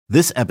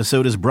This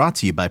episode is brought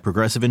to you by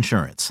Progressive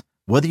Insurance.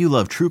 Whether you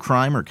love true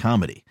crime or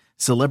comedy,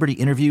 celebrity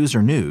interviews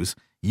or news,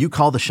 you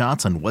call the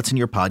shots on what's in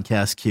your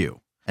podcast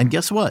queue. And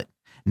guess what?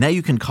 Now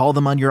you can call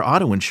them on your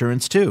auto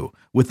insurance too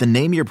with the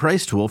Name Your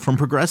Price tool from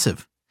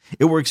Progressive.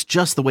 It works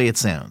just the way it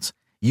sounds.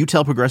 You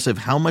tell Progressive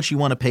how much you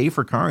want to pay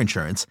for car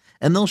insurance,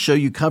 and they'll show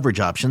you coverage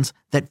options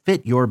that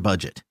fit your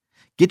budget.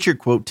 Get your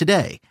quote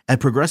today at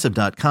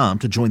Progressive.com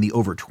to join the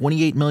over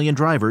 28 million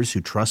drivers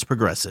who trust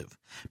Progressive.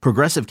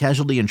 Progressive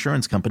Casualty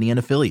Insurance Company and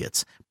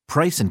Affiliates.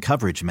 Price and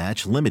coverage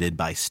match limited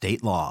by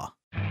state law.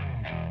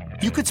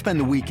 You could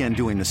spend the weekend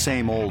doing the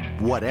same old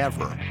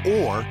whatever,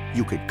 or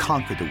you could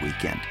conquer the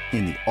weekend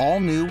in the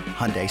all-new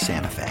Hyundai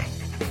Santa Fe.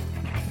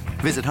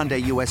 Visit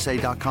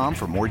HyundaiUSA.com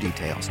for more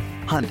details.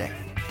 Hyundai,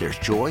 there's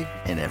joy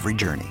in every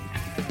journey.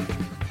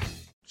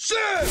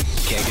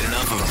 Can't get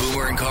enough of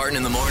Boomer and Carton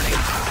in the morning.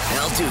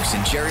 Al Dukes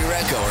and Jerry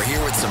Recco are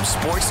here with some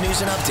sports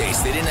news and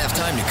updates they didn't have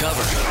time to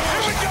cover.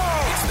 Here we go!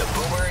 It's the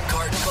Boomer and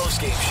Carton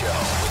postgame show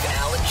with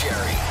Al and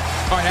Jerry.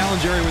 All right, Al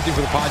and Jerry with you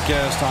for the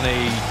podcast on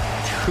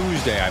a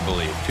Tuesday, I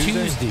believe.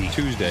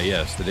 Tuesday,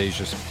 yes. The days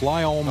just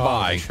fly on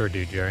by. They sure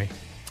do, Jerry.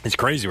 It's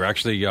crazy. We're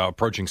actually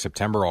approaching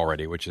September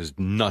already, which is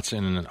nuts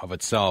in and of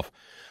itself.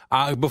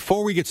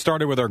 Before we get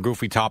started with our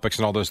goofy topics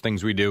and all those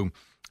things we do,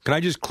 can I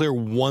just clear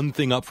one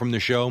thing up from the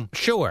show?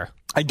 Sure.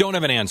 I don't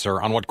have an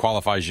answer on what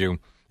qualifies you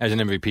as an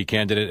MVP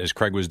candidate, as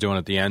Craig was doing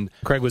at the end.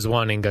 Craig was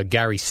wanting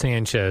Gary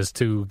Sanchez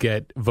to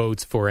get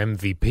votes for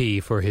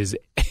MVP for his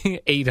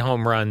 8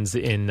 home runs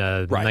in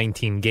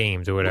 19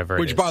 games or whatever.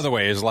 Which, by the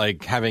way, is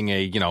like having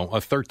a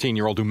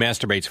 13-year-old who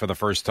masturbates for the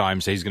first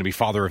time say he's going to be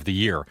Father of the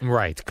Year.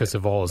 Right, because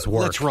of all his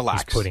work Let's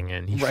relax. he's putting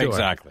in. Right,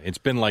 exactly. It's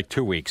been like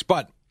 2 weeks,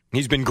 but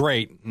he's been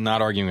great.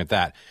 Not arguing with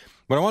that.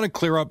 What I want to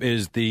clear up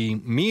is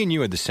me and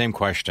you had the same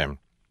question.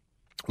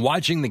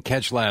 Watching the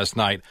catch last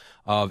night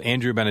of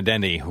Andrew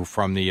Benintendi, who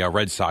from the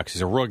Red Sox,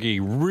 he's a rookie,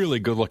 really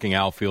good-looking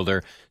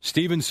outfielder.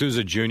 Steven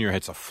Souza Jr.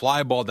 hits a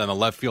fly ball down the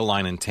left field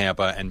line in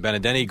Tampa, and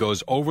Benintendi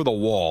goes over the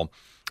wall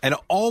and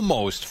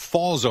almost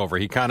falls over.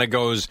 He kind of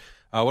goes,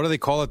 what do they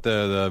call it?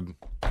 The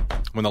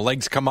when the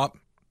legs come up,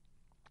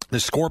 the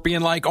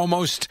scorpion-like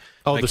almost.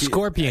 Oh, like the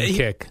scorpion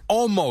kick.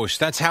 Almost.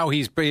 That's how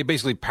he's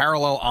basically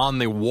parallel on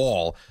the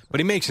wall. But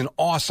he makes an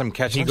awesome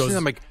catch. He goes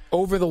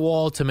over the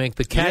wall to make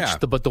the catch,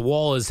 but the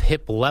wall is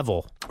hip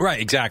level. Right,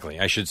 exactly.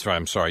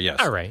 I'm sorry, yes.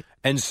 All right.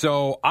 And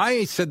so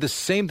I said the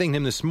same thing to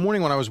him this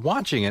morning when I was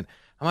watching it.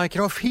 I'm like,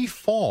 if he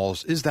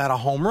falls, is that a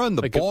home run?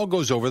 The ball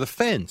goes over the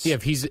fence. Yeah,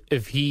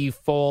 if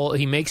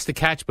he makes the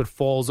catch but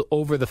falls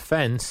over the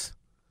fence,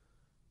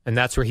 and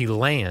that's where he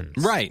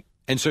lands. Right.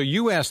 And so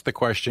you asked the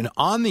question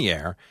on the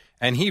air,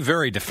 and he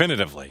very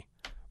definitively,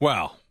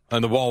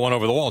 and the ball went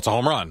over the wall. It's a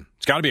home run.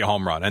 It's got to be a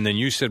home run. And then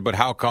you said, but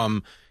how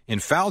come in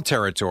foul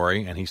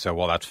territory? And he said,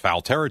 well, that's foul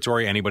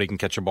territory. Anybody can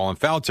catch a ball in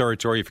foul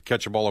territory. If you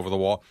catch a ball over the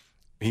wall,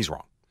 he's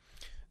wrong.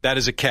 That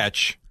is a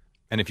catch.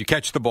 And if you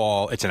catch the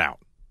ball, it's an out.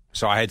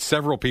 So I had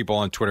several people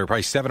on Twitter,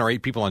 probably 7 or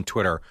 8 people on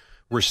Twitter,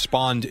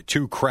 respond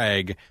to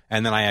Craig,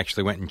 and then I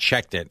actually went and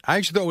checked it. I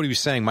actually thought what he was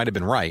saying might have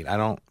been right. I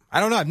don't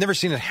know. I've never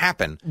seen it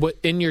happen. But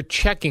in your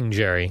checking,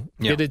 Jerry,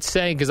 did it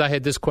say, because I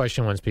had this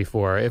question once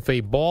before,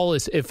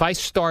 if I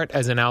start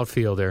as an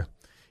outfielder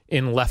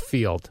in left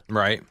field,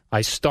 right?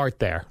 I start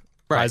there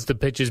as the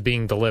pitch is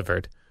being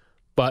delivered,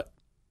 but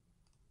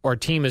our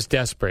team is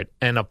desperate,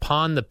 and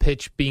upon the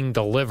pitch being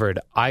delivered,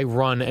 I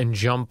run and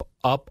jump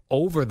up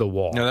over the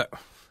wall,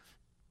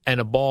 and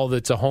a ball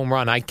that's a home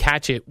run, I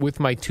catch it with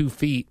my 2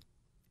 feet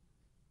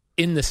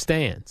in the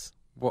stands.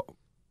 Well,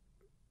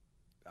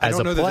 as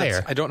a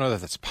player. I don't know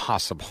that that's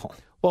possible.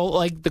 Well,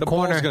 like the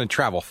corner ball's going to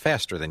travel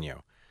faster than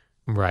you.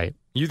 Right.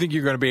 You think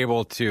you're going to be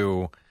able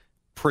to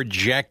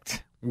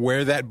project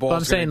where that ball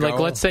is going to go?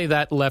 Let's say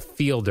that left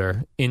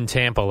fielder in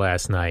Tampa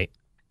last night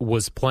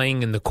was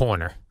playing in the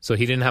corner, so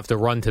he didn't have to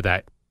run to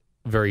that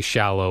very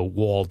shallow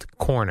walled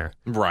corner.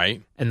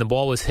 Right. And the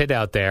ball was hit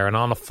out there, and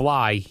on a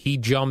fly, he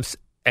jumps,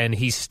 and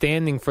he's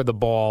standing for the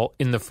ball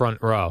in the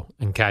front row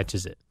and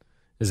catches it.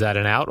 Is that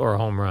an out or a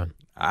home run?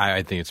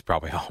 I think it's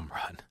probably a home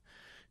run.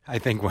 I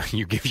think when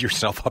you give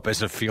yourself up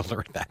as a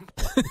fielder at that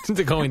point.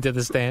 To go into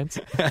the stands?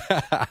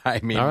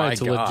 I mean, all right, my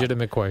it's God. a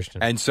legitimate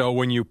question. And so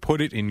when you put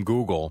it in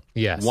Google,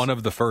 one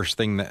of the first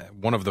things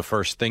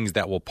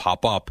that will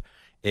pop up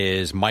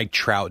is Mike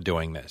Trout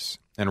doing this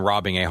and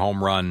robbing a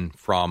home run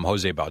from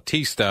Jose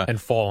Bautista.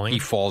 And falling. He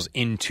falls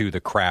into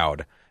the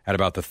crowd at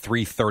about the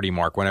 3:30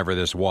 mark, whenever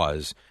this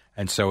was.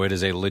 And so it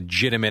is a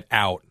legitimate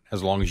out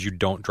as long as you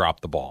don't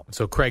drop the ball.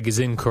 So Craig is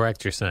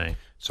incorrect, you're saying?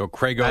 So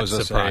Craig owes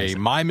us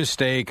my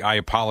mistake. I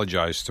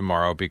apologize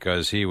tomorrow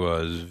because he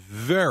was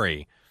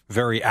very,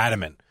 very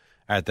adamant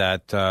at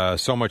that,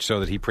 so much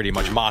so that he pretty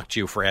much mocked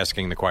you for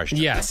asking the question.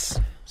 Yes.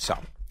 So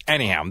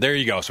anyhow, there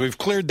you go. So we've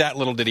cleared that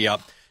little ditty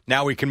up.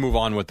 Now we can move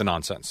on with the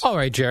nonsense. All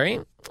right,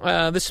 Jerry.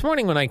 This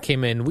morning when I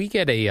came in, we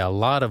get a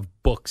lot of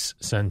books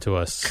sent to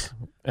us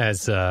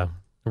as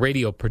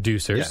radio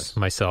producers,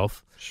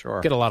 myself.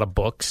 Sure. Get a lot of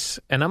books.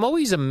 And I'm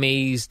always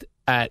amazed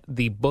at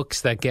the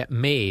books that get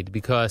made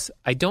because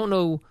I don't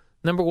know,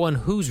 number one,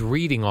 who's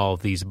reading all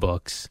of these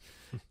books.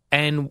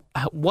 And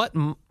what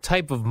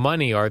type of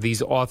money are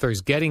these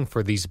authors getting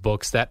for these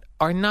books that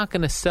are not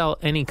going to sell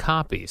any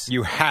copies?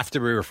 You have to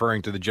be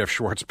referring to the Jeff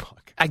Schwartz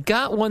book. I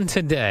got one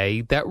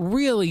today that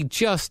really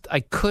just I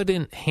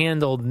couldn't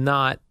handle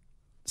not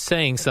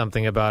saying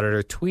something about it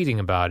or tweeting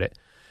about it.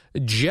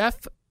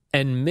 Jeff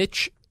and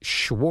Mitch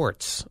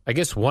Schwartz. I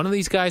guess one of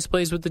these guys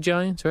plays with the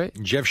Giants, right?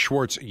 Jeff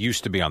Schwartz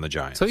used to be on the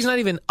Giants. So he's not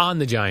even on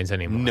the Giants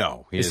anymore.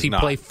 No, he Does he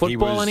not. play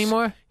football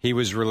anymore? He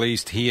was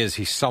released.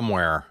 He's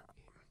somewhere.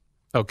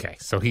 Okay,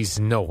 so he's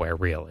nowhere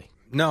really.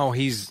 No,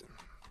 he's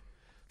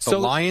the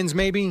Lions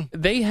maybe?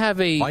 They have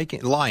a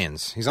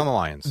Lions. He's on the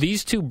Lions.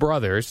 These two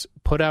brothers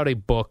put out a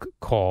book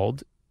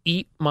called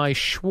Eat My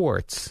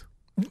Schwartz.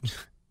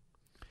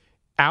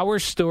 Our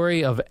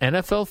story of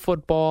NFL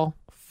football,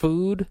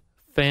 food,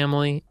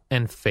 family,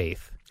 and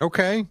faith.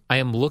 Okay. I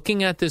am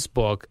looking at this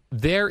book.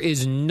 There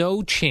is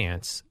no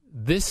chance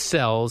this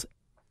sells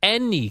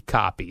any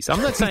copies.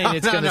 I'm not saying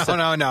it's going to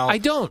sell. No. I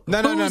don't.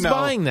 No. Who's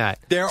buying that?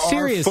 There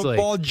Seriously. are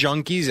football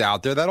junkies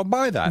out there that'll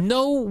buy that.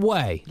 No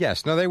way.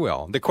 Yes, no, they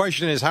will. The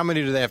question is, how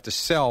many do they have to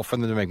sell for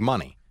them to make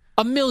money?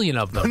 1 million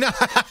of them. No,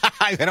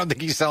 I don't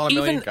think he's selling a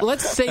million. Even,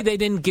 let's say they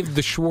didn't give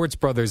the Schwartz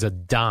brothers a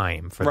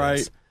dime for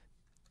this.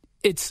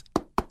 It's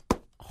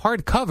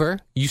hardcover.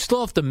 You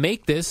still have to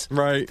make this.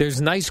 Right.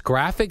 There's nice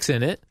graphics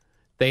in it.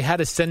 They had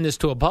to send this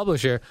to a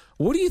publisher.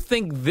 What do you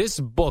think this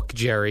book,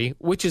 Jerry,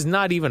 which is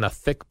not even a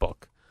thick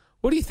book,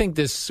 what do you think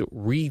this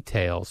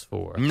retails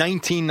for?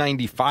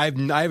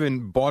 $19.95. I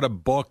haven't bought a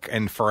book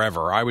in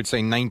forever. I would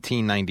say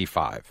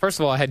 $19.95. First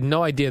of all, I had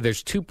no idea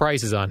there's two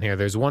prices on here.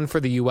 There's one for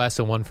the U.S.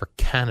 and one for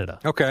Canada.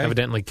 Okay.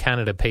 Evidently,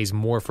 Canada pays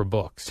more for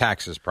books.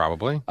 Taxes,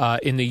 probably.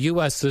 In the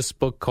U.S., this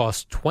book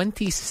costs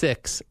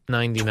 $26.99.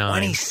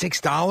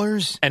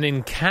 $26? And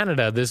in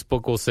Canada, this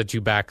book will set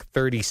you back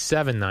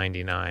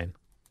 $37.99.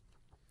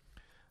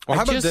 Well,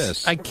 how about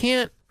this?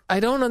 I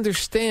don't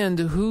understand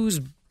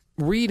who's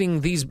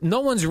reading these.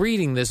 No one's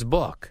reading this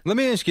book. Let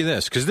me ask you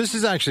this, because this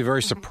is actually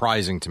very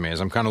surprising to me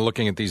as I'm kind of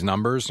looking at these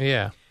numbers.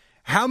 Yeah.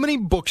 How many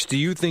books do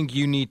you think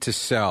you need to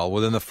sell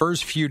within the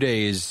first few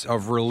days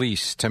of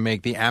release to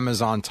make the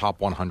Amazon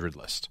Top 100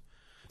 list?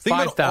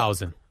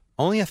 5,000.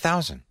 Only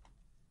 1,000.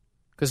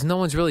 Because no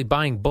one's really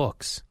buying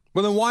books.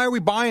 Well, then why are we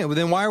buying it? Well,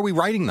 then why are we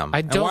writing them?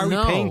 I don't know. And why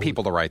are we paying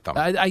people to write them?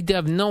 I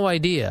have no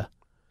idea.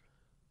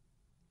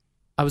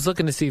 I was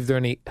looking to see if there are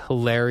any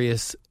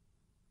hilarious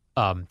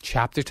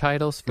chapter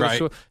titles for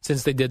sure,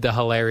 since they did the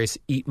hilarious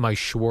 "Eat My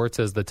Schwartz"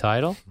 as the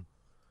title.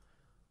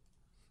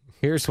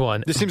 Here's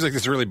one. This seems like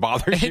this really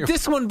bothers you.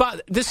 This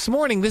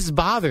morning, this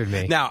bothered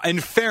me. Now, in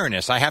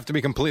fairness, I have to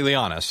be completely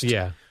honest.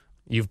 Yeah,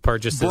 you've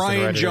purchased this.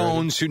 Brian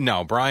Jones, who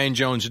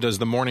does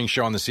the morning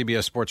show on the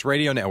CBS Sports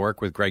Radio Network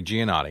with Greg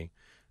Giannotti,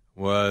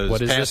 was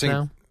what is passing. This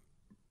now?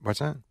 What's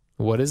that?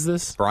 What is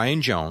this?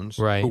 Brian Jones,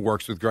 who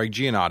works with Greg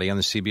Giannotti on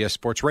the CBS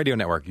Sports Radio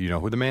Network. You know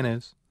who the man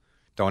is.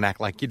 Don't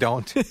act like you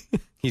don't.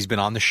 He's been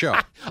on the show.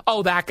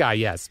 Oh, that guy,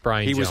 yes,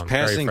 Brian Jones. He was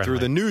passing through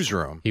the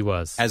newsroom. He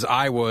was. As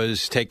I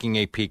was taking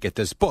a peek at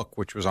this book,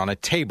 which was on a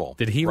table.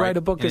 Did he write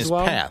a book as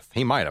well? Path.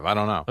 He might have. I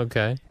don't know.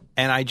 Okay.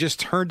 And I just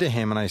turned to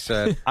him and I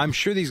said, I'm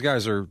sure these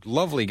guys are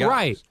lovely guys.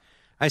 Right.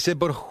 I said,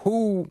 but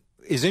who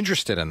is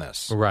interested in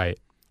this? Right.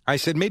 I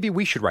said, maybe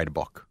we should write a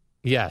book.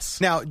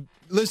 Yes. Now,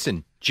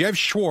 listen, Jeff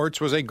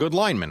Schwartz was a good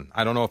lineman.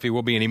 I don't know if he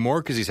will be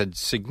anymore because he's had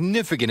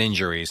significant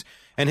injuries.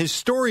 And his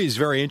story is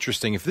very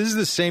interesting. If this is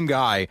the same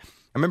guy, I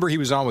remember he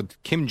was on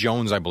with Kim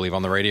Jones, I believe,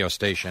 on the radio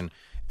station.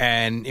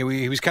 And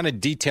he was kind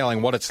of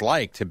detailing what it's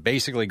like to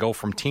basically go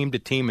from team to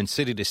team and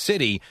city to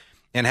city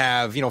and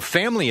have,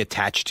 family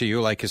attached to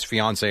you, like his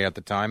fiance at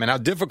the time, and how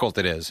difficult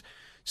it is.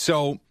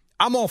 So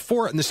I'm all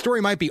for it. And the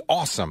story might be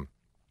awesome.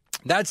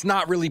 That's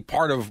not really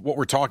part of what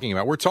we're talking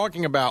about. We're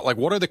talking about,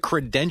 what are the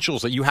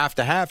credentials that you have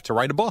to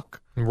write a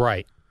book?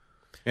 Right.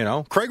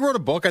 Craig wrote a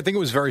book. I think it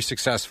was very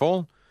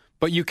successful.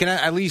 But you can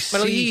at least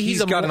see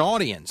he's got an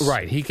audience.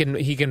 Right. He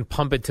can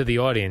pump it to the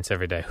audience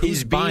every day.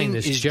 Who's buying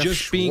this? Is Jeff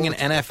just Schwartz? Being an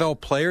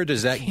NFL player,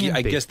 does that?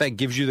 I guess that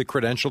gives you the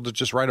credential to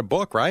just write a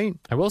book, right?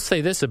 I will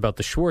say this about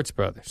the Schwartz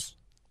brothers.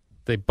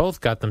 They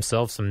both got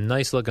themselves some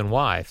nice-looking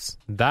wives.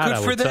 That good I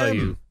will tell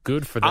you,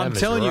 good for them. I'm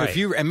telling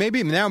you, and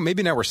maybe now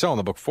we're selling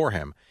the book for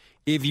him.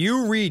 If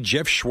you read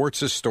Jeff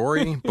Schwartz's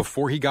story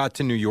before he got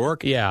to New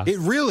York, it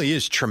really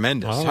is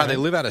tremendous. How they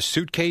live out of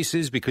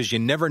suitcases because you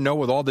never know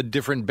with all the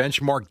different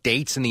benchmark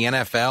dates in the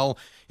NFL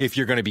if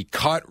you're going to be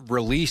cut,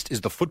 released.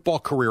 Is the football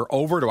career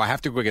over? Do I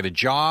have to go get a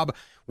job?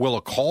 Will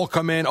a call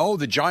come in? Oh,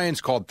 the Giants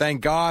called.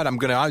 Thank God.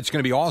 It's going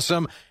to be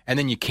awesome. And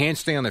then you can't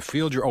stay on the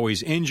field. You're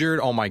always injured.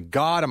 Oh my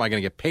God. Am I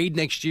going to get paid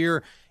next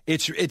year?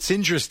 It's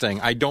interesting.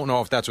 I don't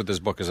know if that's what this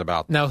book is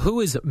about. Now, who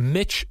is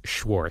Mitch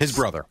Schwartz? His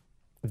brother.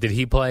 Did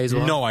he play as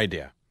well? No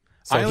idea.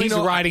 So he's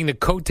riding the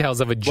coattails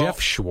of a Jeff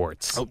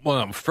Schwartz.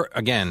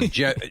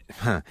 Jeff.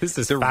 This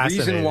is the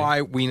fascinating.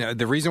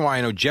 The reason why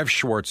I know Jeff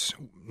Schwartz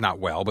not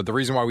well, but the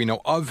reason why we know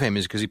of him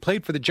is because he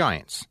played for the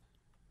Giants.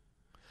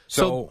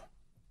 So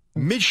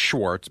Mitch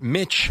Schwartz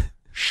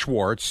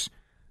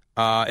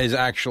is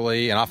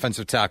actually an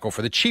offensive tackle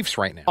for the Chiefs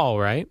right now. All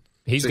right.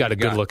 He's got a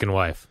good-looking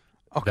wife.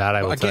 That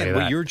I will tell you that.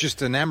 But you're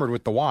just enamored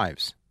with the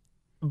wives.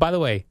 By the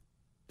way,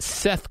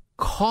 Seth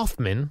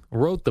Kaufman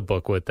wrote the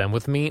book with them,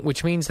 with me,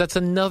 which means that's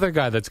another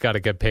guy that's got to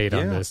get paid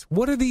on this.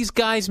 What are these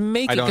guys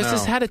making? Because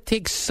this had to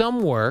take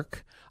some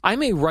work. I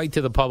may write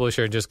to the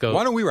publisher and just go,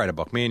 why don't we write a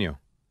book, me and you?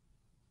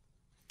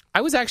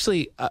 I was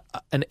actually,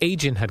 an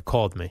agent had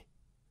called me,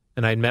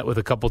 and I'd met with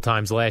a couple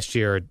times last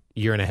year, a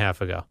year and a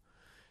half ago,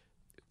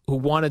 who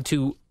wanted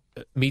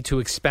me to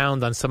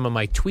expound on some of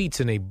my tweets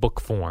in a book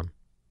form.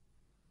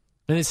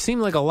 And it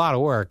seemed like a lot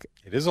of work.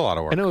 It is a lot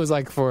of work. And it was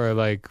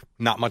for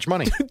not much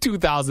money.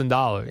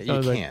 $2,000.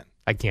 You can't.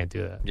 I can't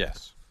do that.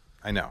 Yes,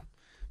 I know.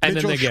 And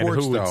Mitchell then again,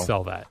 Schwartz, who would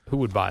sell that? Who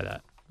would buy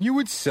that? You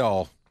would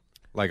sell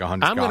like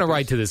 100 I'm going to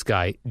write to this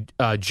guy,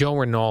 Joe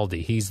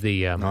Rinaldi. He's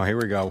the oh, here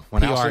we go.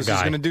 When Al says guy.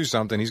 He's going to do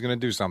something, he's going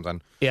to do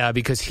something. Yeah,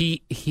 because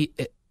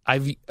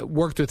I've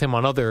worked with him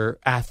on other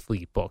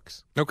athlete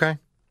books. Okay.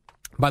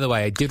 By the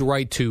way, I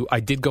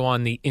did go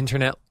on the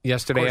internet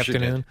yesterday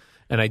afternoon,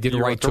 and I did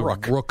write to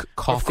Rook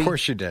Coffee. Of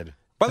course you did.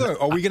 By the way,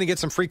 are we going to get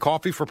some free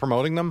coffee for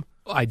promoting them?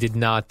 I did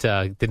not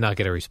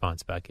get a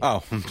response back yet.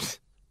 Oh,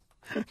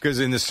 because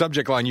in the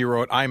subject line you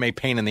wrote, "I'm a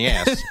pain in the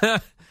ass."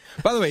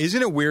 By the way, isn't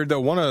it weird,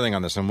 though? One other thing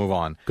on this, and move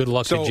on. Good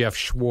luck to Jeff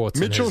Schwartz.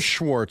 Mitchell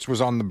Schwartz was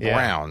on the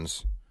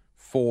Browns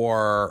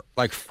for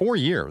 4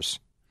 years.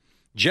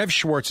 Jeff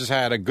Schwartz has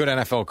had a good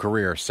NFL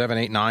career, 7,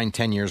 8, 9,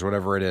 10 years,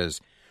 whatever it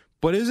is.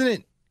 But isn't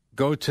it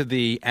go to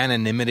the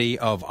anonymity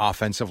of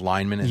offensive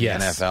linemen in the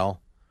NFL?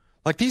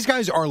 Like, these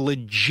guys are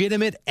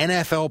legitimate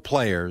NFL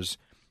players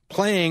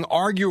playing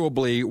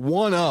arguably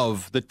one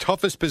of the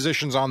toughest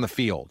positions on the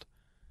field.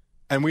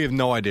 And we have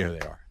no idea who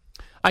they are.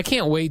 I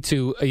can't wait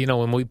to,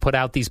 when we put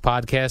out these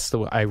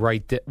podcasts, I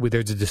write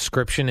there's a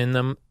description in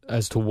them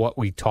as to what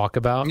we talk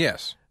about.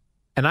 Yes.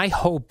 And I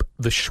hope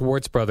the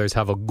Schwartz brothers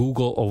have a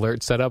Google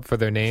alert set up for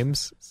their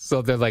names.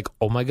 So they're like,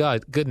 oh, my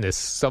God, goodness,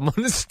 someone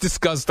has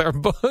discussed our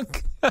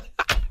book.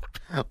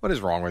 What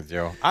is wrong with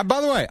you?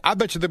 By the way, I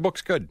bet you the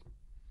book's good.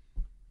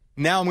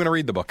 Now I'm going to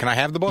read the book. Can I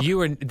have the book?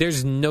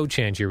 There's no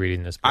chance you're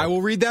reading this book. I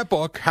will read that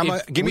book.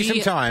 Give me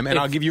some time, and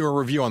I'll give you a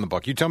review on the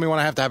book. You tell me when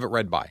I have to have it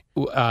read by.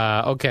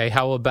 Okay.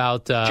 How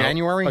about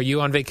January? Are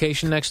you on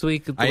vacation next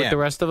week with the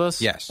rest of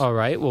us? Yes. All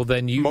right. Well,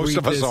 then most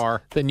of us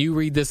are. Then you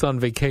read this on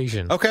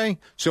vacation. Okay.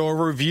 So a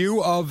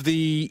review of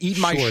the Eat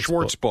My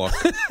Schwartz book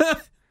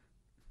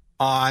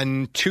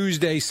on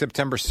Tuesday,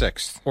 September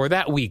 6th. Or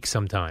that week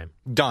sometime.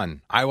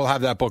 Done. I will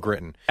have that book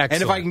written.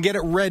 Excellent. And if I can get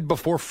it read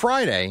before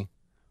Friday,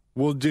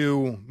 we'll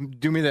do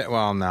me that.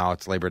 Well, now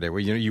it's Labor Day. Well,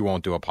 you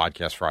won't do a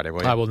podcast Friday,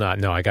 will you? I will not.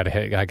 No, I got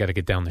to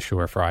get down the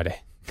shore Friday.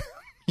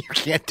 You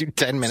can't do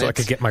 10 minutes. So I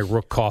could get my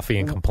Rook coffee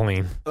and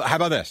complain. How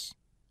about this?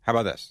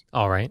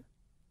 All right.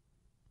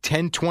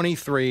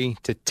 10:23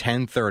 to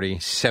 10:30,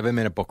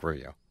 7-minute book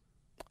review.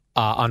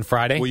 On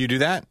Friday? Will you do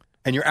that?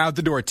 And you're out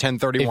the door at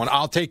 10:31.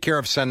 I'll take care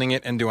of sending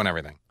it and doing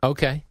everything.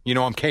 Okay. You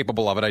know I'm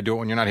capable of it. I do it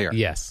when you're not here.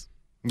 Yes.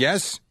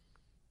 Yes?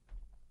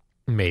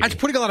 Maybe. That's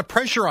putting a lot of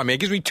pressure on me. It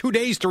gives me 2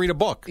 days to read a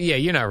book. Yeah,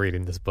 you're not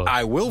reading this book.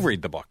 I will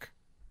read the book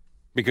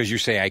because you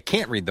say I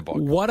can't read the book.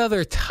 What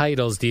other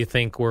titles do you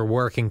think were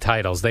working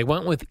titles? They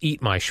went with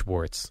Eat My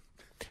Schwartz.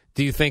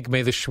 Do you think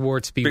May the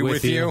Schwartz be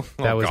with you?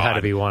 That had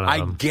to be one of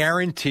them. I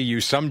guarantee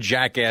you some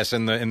jackass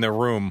in the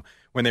room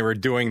when they were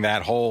doing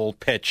that whole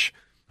pitch,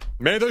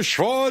 May the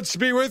Schwartz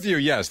be with you.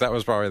 Yes, that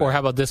was probably that. Or how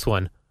about this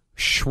one?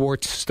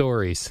 Schwartz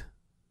Stories.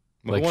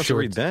 Well, who wants to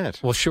read that?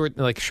 Well, short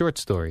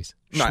stories.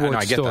 No,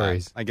 I get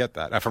stories. that. I get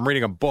that. If I'm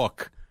reading a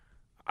book,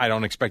 I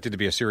don't expect it to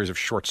be a series of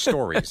short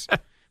stories,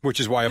 which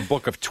is why a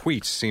book of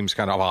tweets seems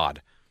kind of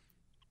odd.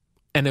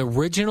 An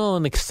original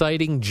and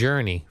exciting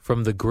journey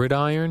from the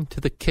gridiron to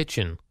the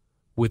kitchen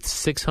with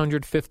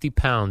 650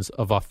 pounds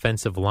of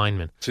offensive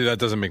linemen. See, that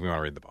doesn't make me want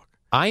to read the book.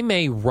 I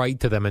may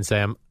write to them and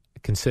say, I'm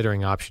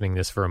considering optioning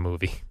this for a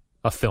movie.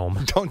 A film.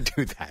 Don't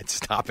do that.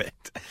 Stop it.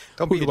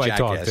 Don't Who be do a I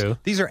jackass. talk to?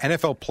 These are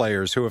NFL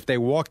players who, if they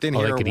walked in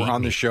here and were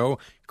on the show,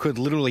 could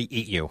literally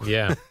eat you.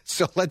 Yeah.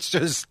 So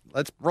let's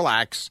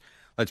relax.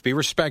 Let's be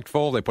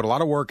respectful. They put a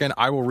lot of work in.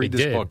 I will read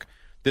this book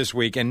this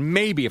week, and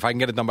maybe if I can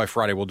get it done by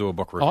Friday, we'll do a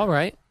book review. All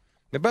right.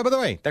 But by the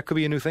way, that could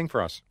be a new thing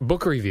for us.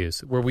 Book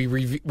reviews, where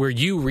where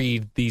you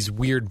read these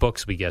weird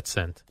books we get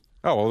sent.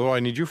 Oh, well, what do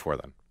I need you for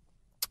then?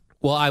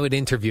 Well, I would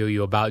interview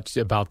you about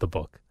the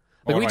book.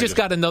 Like we just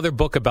got another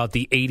book about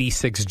the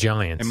 86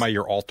 Giants. Am I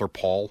your alter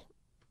Paul?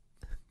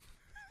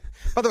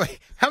 By the way,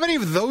 how many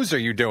of those are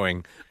you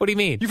doing? What do you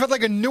mean? You've had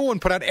like a new one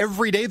put out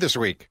every day this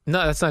week.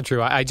 No, that's not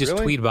true. I just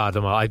tweet about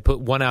them. I put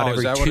one out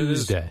every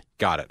Tuesday.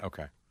 Got it.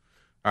 Okay.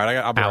 All right,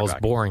 I'll be right Al's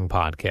back. Boring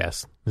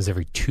Podcast is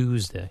every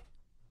Tuesday.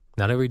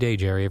 Not every day,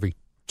 Jerry. Every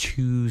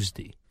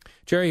Tuesday.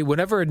 Jerry,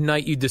 whenever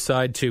night you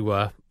decide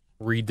to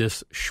read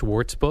this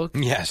Schwartz book,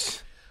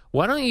 yes.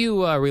 Why don't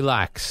you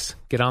relax,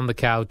 get on the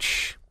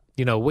couch,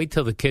 wait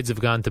till the kids have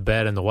gone to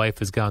bed and the wife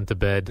has gone to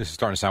bed. This is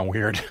starting to sound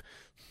weird.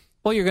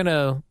 Well, you're going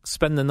to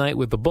spend the night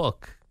with the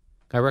book.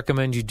 I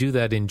recommend you do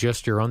that in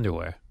just your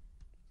underwear.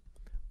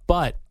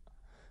 But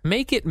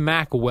make it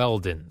Mack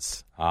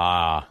Weldon's.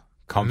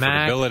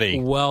 Comfortability.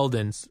 Mack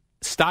Weldon's.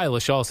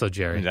 stylish also,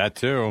 Jerry. That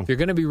too. If you're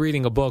going to be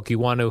reading a book, you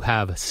want to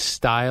have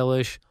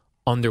stylish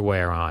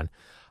underwear on.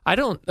 I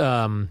don't,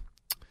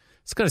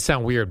 it's going to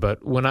sound weird,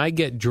 but when I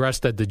get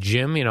dressed at the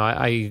gym,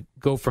 I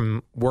go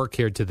from work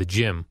here to the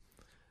gym.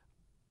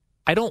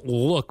 I don't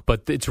look,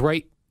 but it's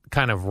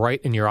kind of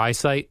right in your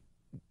eyesight.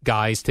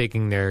 Guys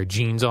taking their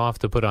jeans off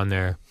to put on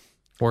their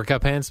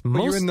workout pants.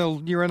 You're in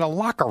the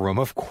locker room.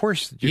 Of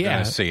course you're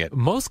going to see it.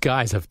 Most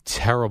guys have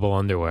terrible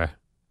underwear.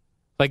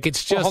 Like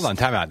it's just. Well, hold on,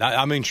 time out.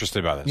 I'm interested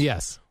about this.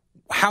 Yes.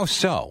 How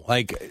so?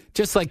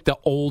 Just like the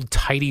old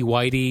tighty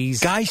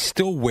whities. Guys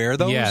still wear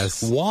those?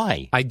 Yes.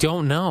 Why? I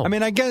don't know. I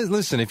mean, I guess.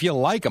 Listen, if you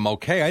like them,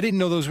 okay. I didn't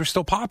know those were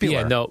still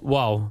popular. Yeah. No.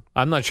 Well,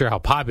 I'm not sure how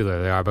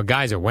popular they are, but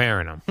guys are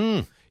wearing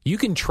them. You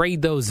can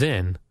trade those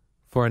in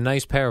for a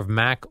nice pair of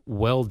Mack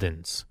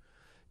Weldons.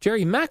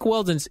 Jerry, Mack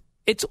Weldons.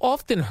 It's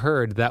often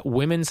heard that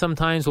women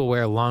sometimes will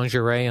wear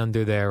lingerie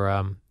under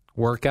their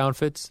work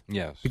outfits.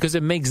 Yes. Because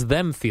it makes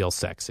them feel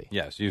sexy.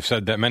 Yes, you've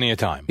said that many a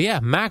time. Yeah,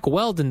 Mack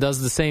Weldon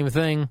does the same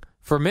thing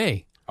for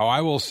me. Oh,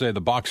 I will say the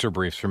boxer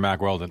briefs from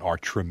Mack Weldon are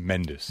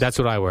tremendous. That's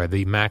what I wear,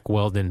 the Mack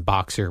Weldon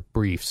boxer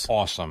briefs.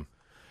 Awesome.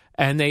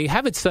 And they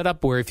have it set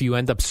up where if you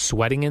end up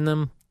sweating in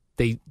them,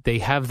 they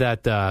have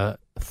that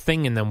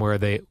thing in them where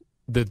the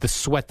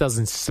sweat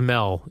doesn't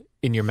smell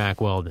in your Mack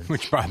Weldon.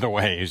 Which, by the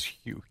way, is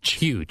huge.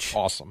 Huge.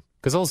 Awesome.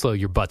 Because also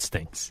your butt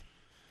stinks.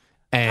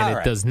 And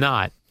it does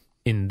not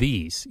in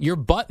these. Your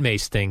butt may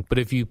stink, but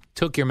if you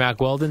took your Mack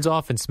Weldons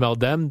off and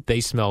smelled them,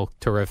 they smell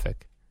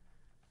terrific.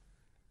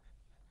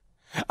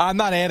 I'm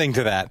not adding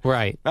to that.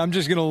 Right. I'm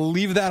just going to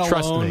leave that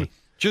trust alone. Me.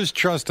 Just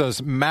trust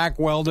us. Mack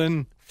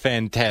Weldon,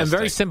 fantastic. And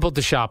very simple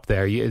to shop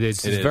there.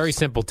 It's very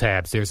simple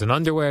tabs. There's an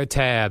underwear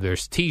tab.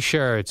 There's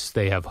T-shirts.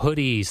 They have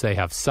hoodies. They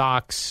have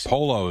socks.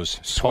 Polos.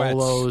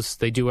 Sweats.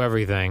 They do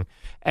everything.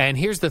 And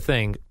here's the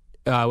thing.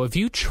 If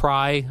you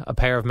try a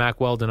pair of Mack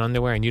Weldon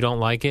underwear and you don't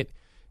like it,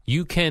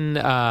 you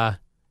can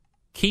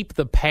keep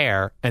the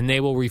pair and they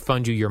will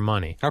refund you your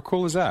money. How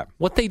cool is that?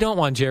 What they don't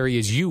want, Jerry,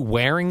 is you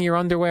wearing your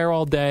underwear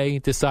all day,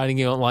 deciding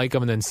you don't like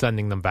them, and then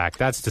sending them back.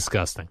 That's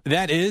disgusting.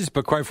 That is,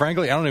 but quite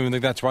frankly, I don't even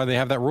think that's why they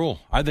have that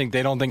rule. I think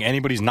they don't think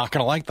anybody's not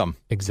going to like them.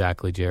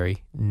 Exactly,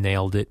 Jerry.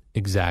 Nailed it.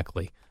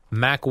 Exactly.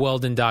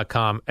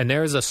 MackWeldon.com. And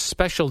there is a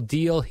special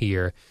deal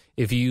here.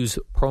 If you use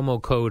promo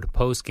code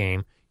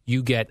POSTGAME,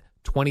 you get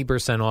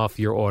 20% off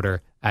your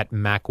order at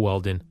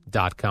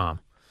MackWeldon.com.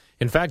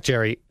 In fact,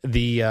 Jerry,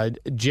 the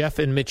Jeff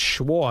and Mitch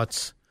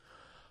Schwartz,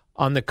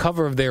 on the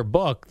cover of their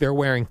book, they're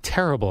wearing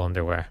terrible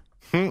underwear.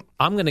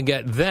 I'm going to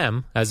get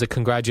them, as a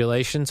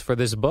congratulations for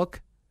this book,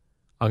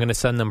 I'm going to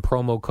send them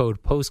promo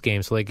code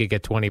POSTGAME so they could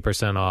get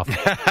 20% off.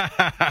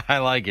 I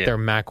like it. Their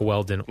Mack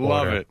Weldon order.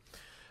 Love it.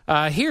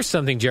 Here's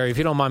something, Jerry, if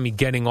you don't mind me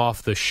getting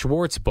off the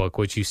Schwartz book,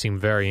 which you seem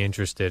very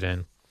interested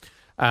in.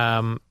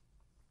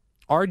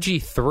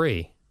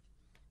 RG3,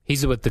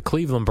 he's with the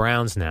Cleveland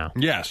Browns now.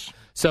 Yes.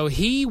 So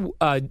he,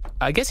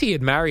 I guess he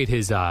had married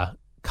his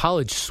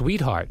college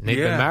sweetheart, and they've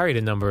been married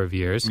a number of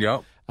years.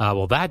 Yep.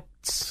 Well,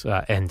 that's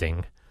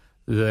ending.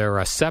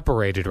 They're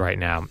separated right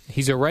now.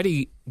 He's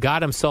already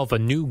got himself a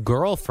new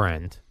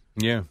girlfriend.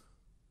 Yeah.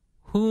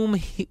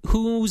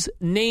 Whose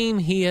name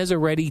he has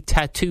already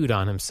tattooed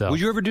on himself.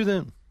 Would you ever do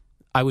that?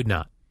 I would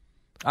not.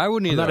 I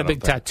wouldn't either. I'm not a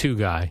big tattoo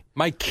guy.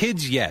 My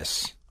kids,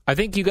 yes. I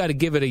think you got to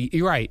give it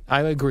you're right.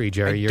 I agree,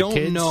 Jerry. I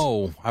don't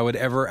know I would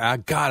ever.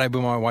 God, I've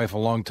been with my wife a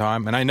long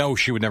time, and I know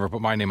she would never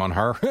put my name on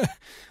her.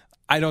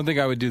 I don't think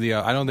I would do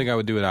I don't think I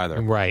would do it either.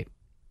 Right.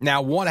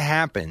 Now, what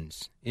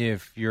happens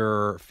if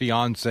your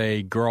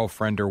fiance,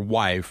 girlfriend, or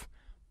wife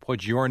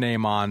puts your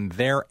name on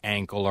their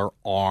ankle or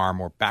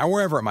arm or back,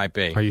 wherever it might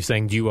be? Are you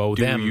saying you owe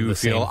them? Do you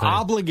feel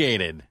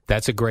obligated?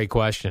 That's a great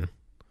question.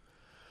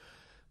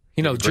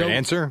 You know, Joe,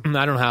 answer?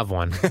 I don't have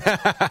one.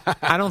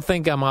 I don't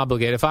think I'm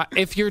obligated.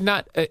 If you're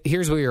not,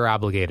 here's where you're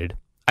obligated.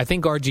 I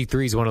think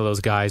RG3 is one of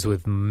those guys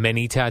with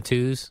many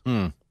tattoos.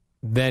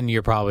 Then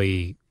you're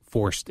probably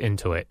forced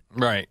into it.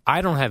 Right.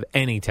 I don't have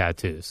any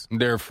tattoos.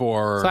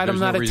 Therefore, so there's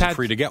no reason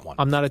for you to get one.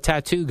 I'm not a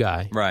tattoo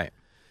guy. Right.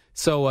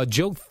 So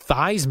Joe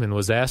Theismann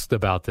was asked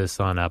about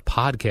this on a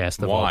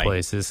podcast of all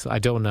places. I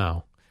don't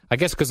know. I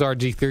guess because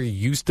RG3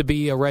 used to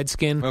be a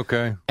Redskin.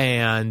 Okay.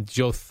 And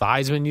Joe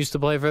Theismann used to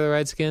play for the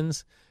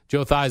Redskins.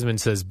 Joe Theismann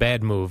says,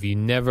 bad move. You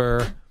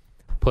never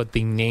put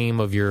the name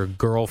of your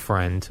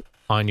girlfriend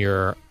on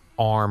your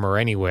arm or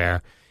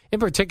anywhere. In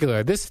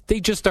particular,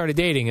 they just started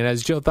dating, and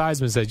as Joe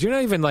Theismann says, you're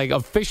not even like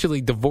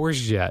officially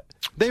divorced yet.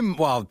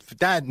 Well,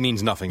 that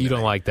means nothing. You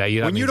don't like that.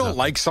 When you don't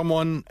like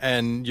someone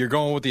and you're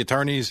going with the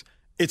attorneys,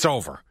 it's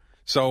over.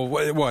 So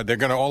what? They're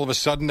going to all of a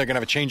sudden they're going to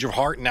have a change of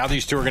heart, and now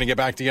these two are going to get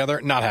back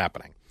together? Not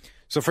happening.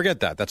 So forget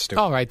that. That's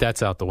stupid. All right,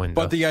 that's out the window.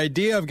 But the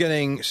idea of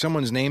getting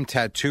someone's name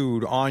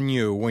tattooed on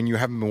you when you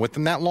haven't been with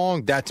them that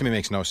long, that to me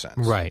makes no sense.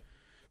 Right.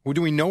 Well,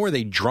 do we know, were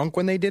they drunk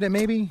when they did it,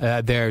 maybe?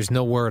 There's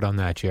no word on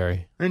that,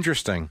 Jerry.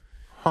 Interesting.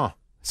 Huh.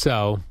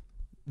 So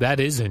that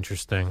is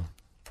interesting.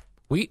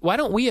 Why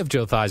don't we have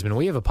Joe Theismann?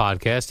 We have a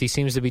podcast. He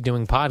seems to be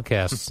doing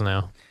podcasts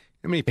now.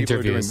 How many people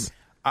Interviews.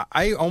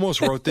 I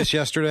almost wrote this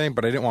yesterday,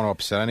 but I didn't want to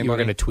upset anybody. You were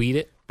going to tweet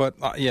it? But,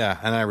 yeah,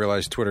 and I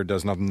realized Twitter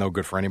does no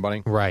good for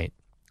anybody. Right.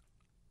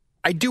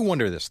 I do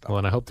wonder this, though. Well,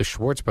 and I hope the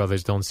Schwartz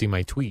brothers don't see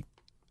my tweet.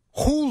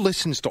 Who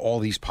listens to all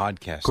these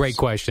podcasts? Great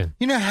question.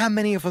 You know how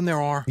many of them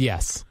there are?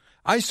 Yes.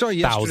 I saw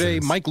yesterday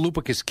Thousands. Mike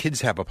Lupica's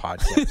kids have a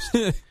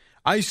podcast.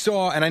 I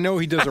saw, and I know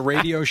he does a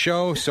radio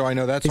show, so I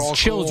know that's His all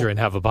children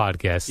have a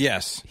podcast.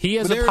 Yes. He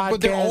has a podcast.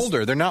 But they're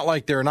older.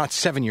 They're not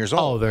 7 years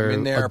old. Oh, they're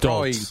they're adults.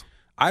 probably,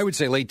 I would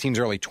say, late teens,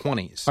 early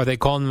 20s. Are they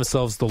calling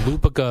themselves the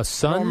Lupica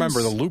Sons? I don't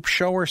remember, the Loop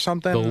Show or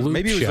something? The Loop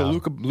Maybe it was Show. the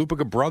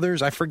Lupica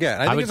Brothers. I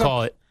forget. I would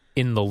call it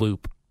In the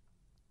Loop.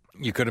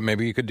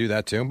 Maybe you could do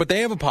that too. But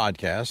they have a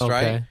podcast, Okay.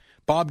 right?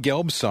 Bob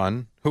Gelb's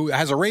son, who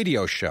has a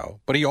radio show,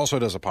 but he also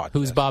does a podcast.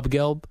 Who's Bob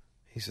Gelb?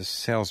 He's a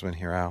salesman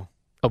here, Al.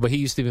 Oh, but he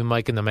used to be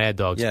Mike and the Mad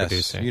Dogs Yes,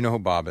 producer. you know who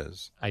Bob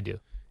is. I do.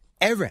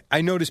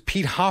 I noticed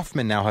Pete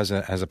Hoffman now has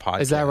a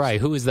podcast. Is that right?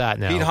 Who is that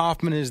now? Pete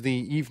Hoffman is the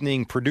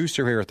evening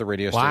producer here at the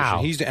radio Wow.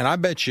 station. And I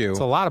bet you, It's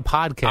a lot of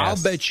podcasts.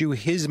 I'll bet you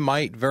his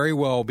might very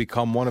well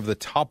become one of the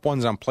top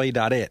ones on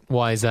Play.it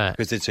Why is that?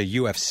 because it's a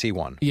UFC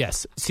one.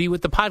 Yes. See,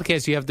 with the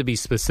podcast, you have to be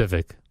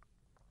specific.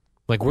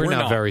 Like, we're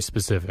not very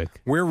specific.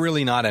 We're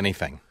really not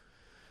anything.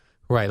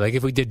 Right. Like,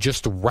 if we did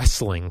just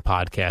wrestling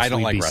podcast, I don't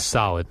we'd like be wrestling.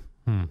 solid.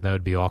 That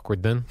would be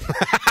awkward then.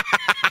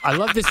 I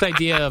love this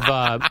idea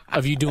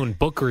of you doing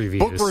book reviews.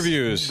 Book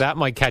reviews. That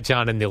might catch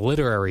on in the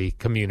literary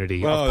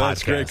community Oh, of podcasts.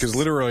 that's great because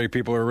literally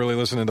people are really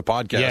listening to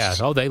podcasts. Yeah.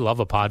 Oh, they love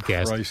a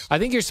podcast. Christ. I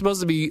think you're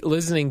supposed to be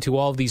listening to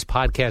all of these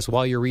podcasts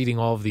while you're reading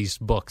all of these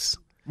books.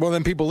 Well,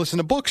 then people listen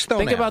to books, though.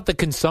 Think now. about the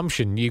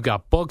consumption. You've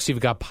got books, you've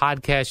got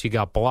podcasts, you've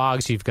got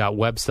blogs, you've got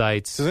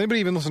websites. Does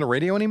anybody even listen to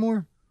radio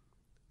anymore?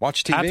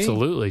 Watch TV?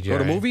 Absolutely, Jerry.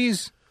 Go to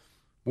movies?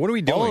 What are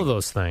we doing? All of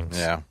those things.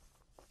 Yeah.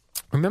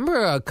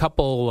 Remember a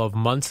couple of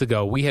months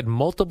ago, we had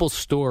multiple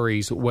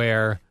stories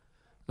where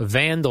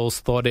vandals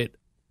thought it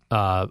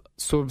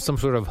some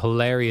sort of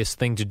hilarious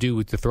thing to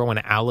do to throw an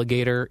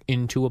alligator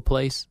into a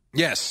place.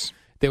 Yes.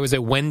 There was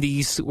a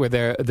Wendy's where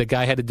the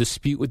guy had a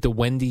dispute with the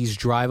Wendy's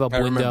drive-up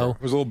I window. remember.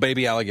 It was a little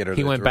baby alligator.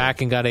 He went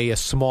back and got a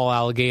small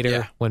alligator,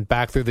 Yeah. went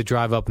back through the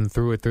drive-up and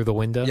threw it through the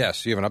window.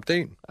 Yes. You have an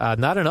update?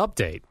 Not an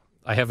update.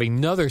 I have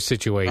another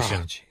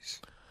situation Oh, jeez.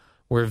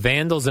 where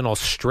vandals in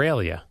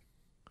Australia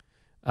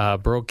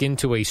broke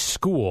into a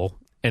school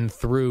and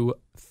threw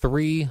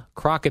 3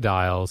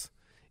 crocodiles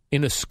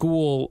in a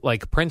school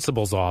like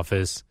principal's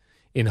office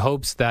in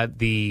hopes that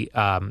the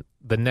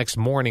next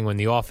morning when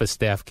the office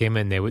staff came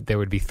in, there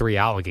would be 3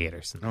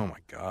 alligators. Oh, my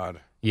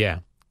God. Yeah,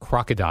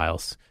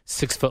 crocodiles,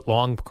 6 foot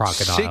long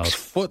crocodiles. 6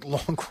 foot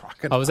long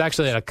crocodile. I was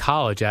actually at a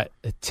college at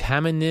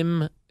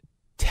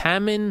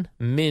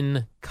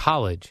Tamanmin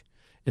College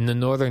in the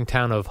northern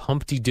town of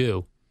Humpty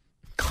Doo.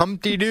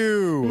 Humpty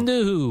Doo.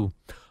 No,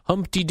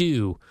 Humpty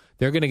Doo.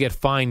 They're going to get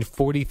fined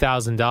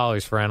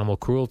 $40,000 for animal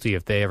cruelty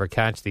if they ever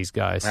catch these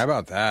guys. How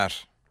about that?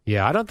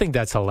 Yeah, I don't think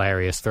that's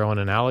hilarious, throwing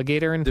an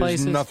alligator in There's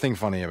places. nothing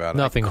funny about it.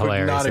 Nothing I could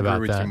hilarious not agree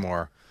about with that. you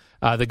more.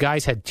 The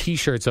guys had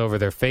T-shirts over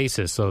their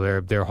faces,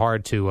 so they're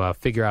hard to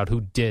figure out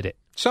who did it.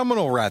 Someone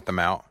will rat them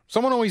out.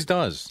 Someone always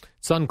does.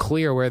 It's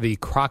unclear where the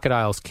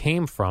crocodiles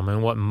came from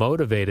and what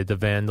motivated the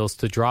vandals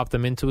to drop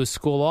them into a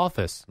school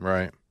office.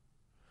 Right.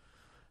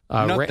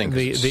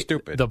 Nothing.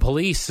 Stupid. The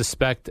police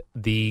suspect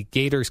the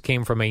gators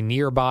came from a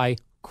nearby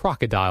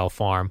crocodile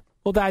farm.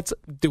 Well, that's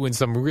doing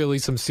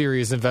some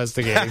serious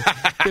investigating.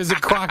 There's a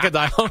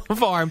crocodile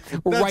farm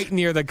right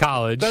near the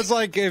college. That's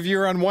like if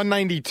you're on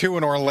 192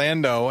 in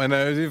Orlando and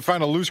you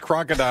find a loose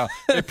crocodile.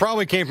 It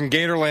probably came from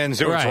Gatorland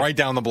Zoo. It's right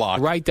down the block.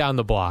 Right down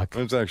the block.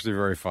 It's actually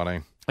very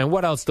funny. And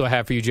what else do I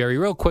have for you, Jerry?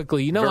 Real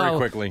quickly, you know Very how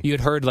quickly. you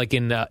had heard like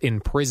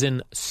in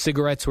prison,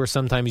 cigarettes were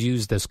sometimes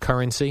used as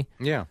currency?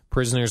 Yeah.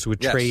 Prisoners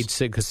would Yes. trade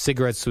because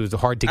cigarettes was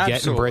hard to get in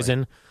Absolutely.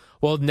 prison.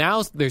 Well,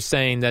 now they're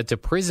saying that the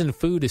prison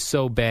food is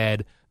so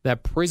bad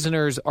that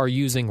prisoners are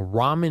using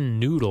ramen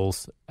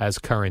noodles as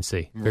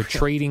currency. They're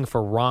trading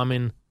for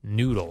ramen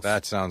noodles.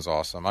 That sounds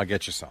awesome. I'll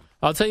get you some.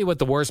 I'll tell you what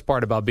the worst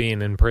part about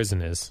being in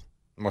prison is.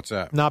 What's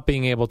that? Not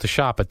being able to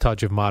shop at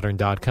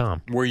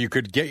touchofmodern.com. Where you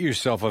could get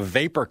yourself a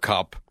vapor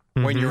cup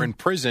when you're in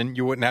prison.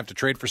 You wouldn't have to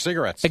trade for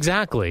cigarettes.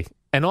 Exactly.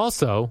 And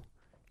also,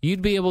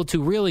 you'd be able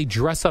to really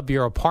dress up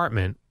your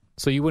apartment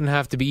so you wouldn't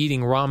have to be eating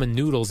ramen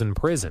noodles in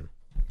prison.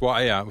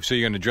 Well, yeah. So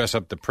you're going to dress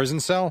up the prison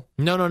cell?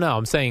 No.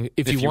 I'm saying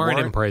if you weren't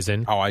in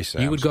prison, Oh, I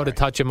see. you would go to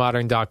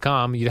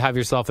touchofmodern.com. You'd have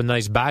yourself a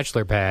nice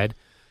bachelor pad.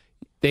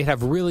 They'd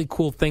have really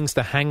cool things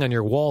to hang on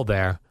your wall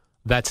there.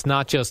 That's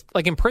not just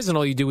like in prison.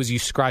 All you do is you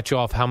scratch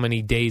off how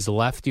many days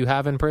left you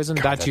have in prison.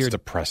 God, that's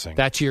depressing.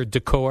 That's your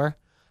decor.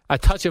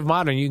 At Touch of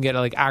Modern, you can get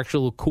like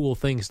actual cool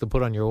things to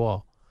put on your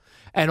wall,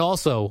 and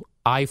also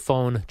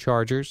iPhone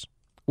chargers.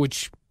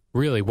 Which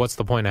really, what's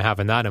the point of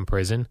having that in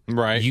prison?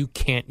 Right. You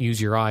can't use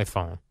your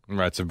iPhone.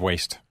 Right, it's a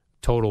waste.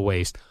 Total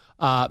waste.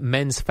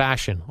 Men's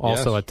fashion,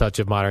 also Yes. at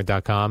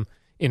touchofmodern.com.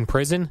 In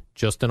prison,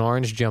 just an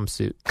orange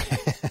jumpsuit.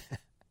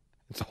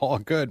 It's all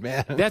good,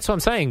 man. That's what I'm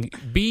saying.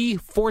 Be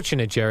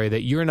fortunate, Jerry,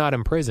 that you're not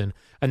in prison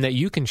and that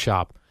you can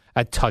shop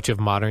at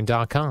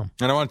touchofmodern.com.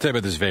 And I want to tell you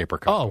about this Vapor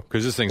Cup. Oh,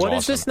 because this thing's awesome. What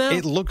is this now?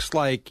 It looks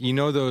like, you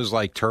know those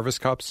like Tervis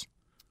cups?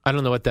 I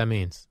don't know what that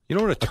means. You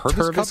know what a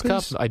Tervis cup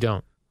is? I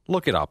don't.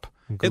 Look it up.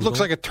 Google? It looks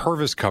like a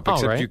Tervis cup,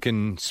 except right. you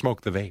can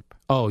smoke the vape.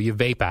 Oh, you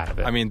vape out of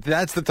it. I mean,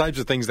 that's the types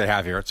of things they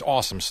have here. It's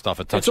awesome stuff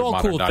at touchofmodern.com. It's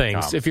all cool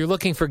things. If you're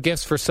looking for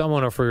gifts for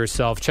someone or for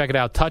yourself, check it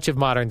out,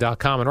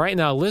 touchofmodern.com. And right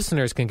now,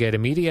 listeners can get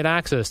immediate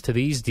access to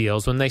these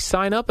deals when they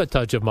sign up at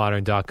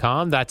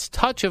touchofmodern.com. That's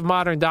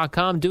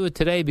touchofmodern.com. Do it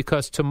today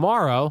because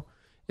tomorrow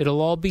it'll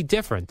all be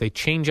different. They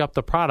change up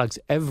the products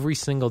every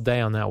single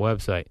day on that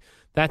website.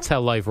 That's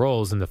how life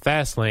rolls in the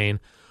fast lane.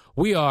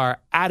 We are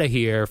out of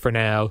here for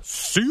now.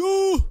 See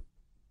you.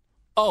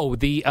 Oh,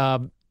 the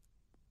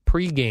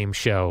pregame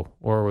show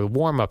or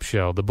warm-up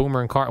show, the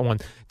Boomer and Carton one.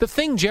 The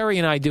thing Jerry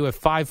and I do at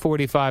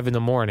 5:45 in the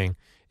morning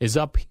is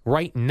up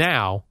right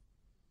now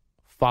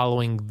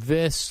following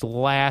this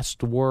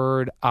last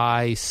word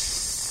I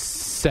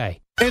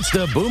say. It's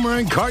the Boomer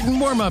and Carton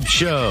warm-up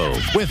show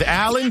with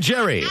Al and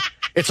Jerry.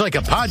 It's like a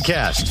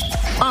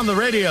podcast on the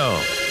radio.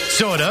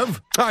 Sort of.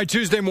 All right,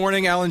 Tuesday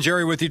morning, Al and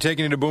Jerry with you,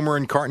 taking you to Boomer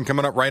and Carton,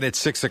 coming up right at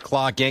 6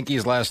 o'clock.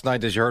 Yankees last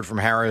night, as you heard from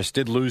Harris,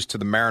 did lose to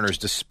the Mariners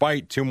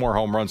despite 2 more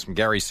home runs from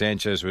Gary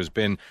Sanchez, who has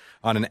been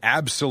on an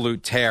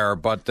absolute tear.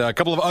 But a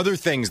couple of other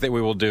things that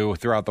we will do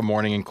throughout the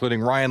morning,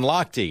 including Ryan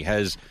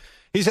Lochte.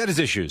 He's had his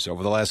issues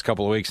over the last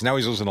couple of weeks. Now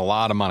he's losing a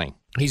lot of money.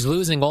 He's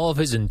losing all of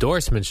his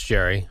endorsements,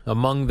 Jerry,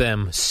 among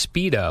them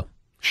Speedo.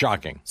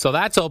 Shocking. So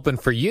that's open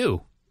for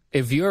you.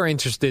 If you're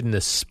interested in the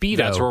Speedo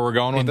That's where we're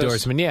going with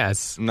endorsement,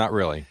 yes. Not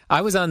really. I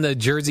was on the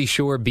Jersey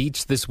Shore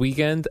beach this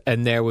weekend,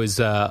 and there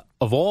was, of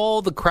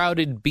all the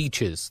crowded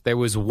beaches, there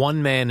was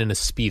one man in a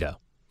Speedo.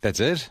 That's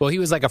it? Well, he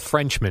was like a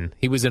Frenchman.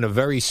 He was in a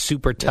very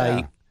super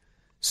tight,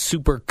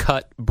 super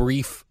cut,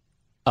 brief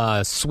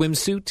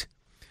swimsuit.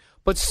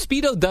 But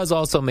Speedo does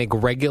also make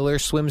regular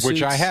swimsuits.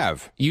 Which I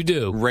have. You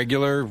do?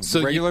 Regular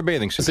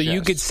bathing suits. So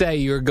you could say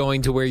you're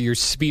going to wear your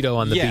Speedo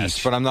on the beach.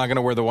 Yes, but I'm not going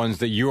to wear the ones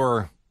that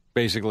you're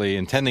basically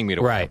intending me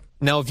to wear. Right.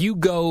 Now, if you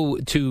go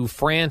to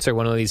France or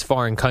one of these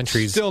foreign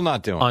countries Still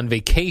not doing on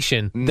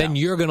vacation, then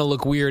you're going to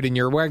look weird in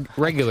your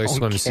regular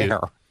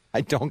swimsuit.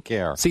 I don't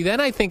care. See, then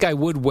I think I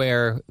would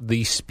wear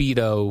the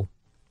Speedo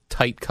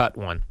tight cut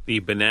one. The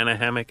banana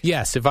hammock?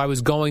 Yes, if I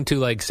was going to,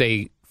 like,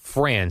 say,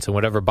 France and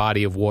whatever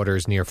body of water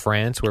is near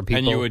France where people...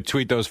 And you would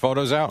tweet those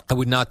photos out? I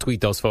would not tweet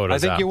those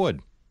photos out. I think you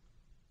would.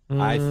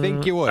 I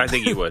think you would. I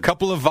think you would.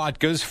 Couple of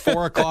vodkas,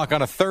 4 o'clock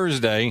on a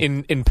Thursday.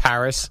 In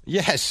Paris?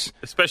 Yes.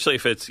 Especially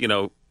if it's,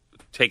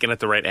 taken at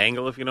the right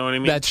angle, if you know what I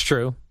mean. That's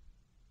true.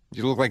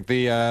 You look like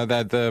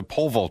the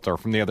pole vaulter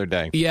from the other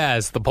day.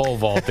 Yes, the pole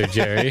vaulter,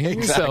 Jerry.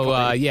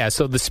 Exactly.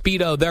 So the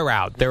Speedo, they're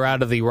out. They're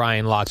out of the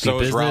Ryan Lochte business. So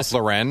is Ralph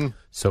Lauren.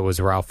 So was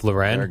Ralph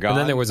Lauren. And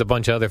then there was a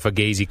bunch of other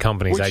Fugazi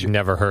companies I'd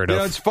never heard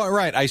of. It's fun,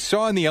 right. I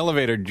saw in the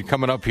elevator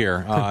coming up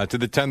here to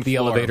the 10th the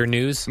floor. elevator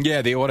news?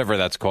 Yeah, whatever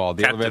that's called.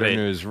 The Captivate. elevator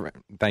news.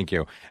 Thank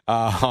you.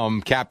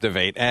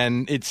 Captivate.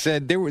 And it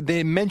said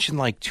they mentioned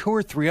like 2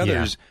 or 3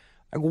 others.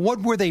 Yeah.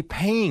 What were they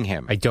paying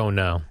him? I don't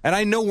know. And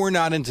I know we're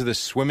not into the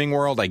swimming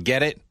world. I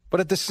get it. But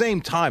at the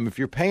same time, if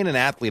you're paying an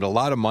athlete a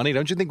lot of money,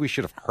 don't you think we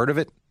should have heard of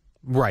it?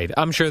 Right.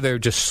 I'm sure they're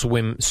just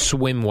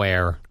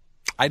swimwear.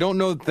 I don't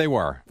know that they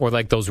were. Or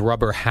like those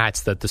rubber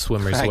hats that the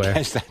swimmers wear. I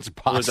guess that's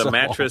possible. There was a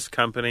mattress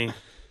company.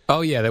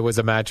 Oh, yeah, there was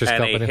a mattress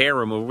company. And a hair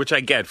removal, which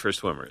I get for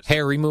swimmers.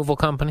 Hair removal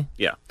company?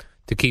 Yeah.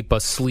 To keep a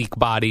sleek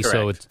body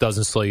so it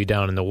doesn't slow you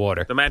down in the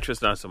water. The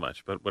mattress, not so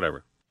much, but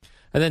whatever.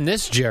 And then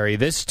this, Jerry,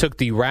 this took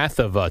the wrath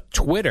of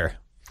Twitter.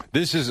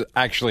 This is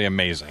actually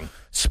amazing.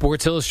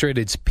 Sports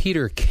Illustrated's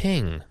Peter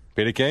King.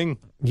 Peter King?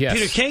 Yes.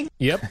 Peter King?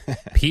 Yep.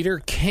 Peter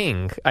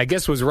King, I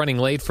guess, was running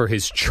late for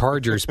his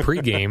Chargers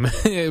pregame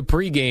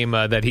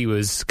that he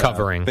was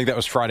covering. I think that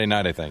was Friday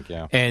night,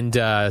 yeah. And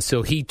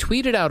so he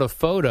tweeted out a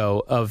photo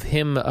of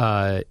him.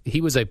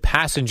 He was a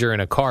passenger in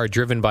a car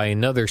driven by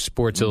another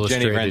Sports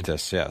Illustrated Jenny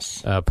Ventus,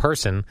 yes.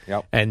 Person.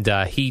 Yep. And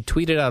he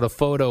tweeted out a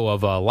photo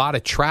of a lot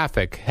of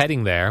traffic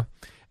heading there,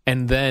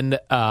 and then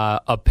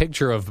a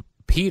picture of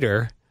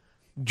Peter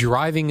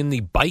driving in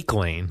the bike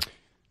lane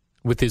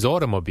with his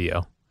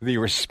automobile. The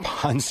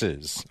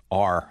responses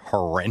are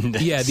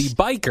horrendous. Yeah, the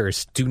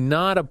bikers do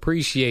not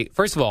appreciate...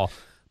 First of all,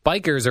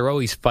 bikers are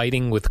always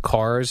fighting with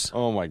cars.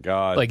 Oh, my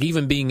God. Like,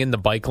 even being in the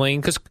bike lane.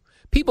 Because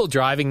people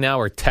driving now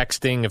are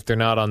texting if they're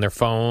not on their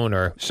phone.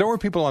 Or so are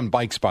people on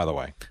bikes, by the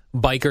way.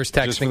 Bikers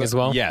texting as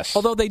well? Yes.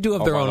 Although they do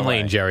have their own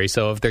lane, Jerry,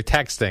 so if they're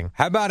texting...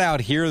 How about out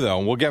here, though?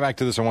 And we'll get back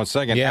to this in 1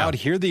 second. Yeah. Out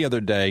here the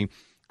other day,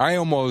 I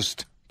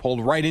almost...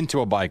 pulled right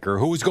into a biker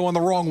who was going the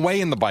wrong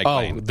way in the bike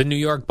lane. Oh, the New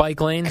York bike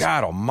lanes?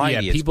 God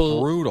almighty, yeah, people,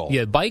 it's brutal.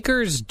 Yeah,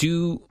 bikers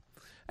do...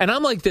 And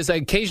I'm like this.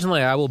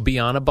 Occasionally, I will be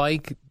on a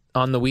bike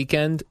on the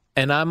weekend,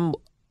 and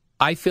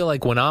I feel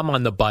like when I'm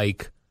on the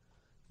bike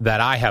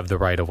that I have the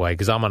right of way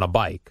because I'm on a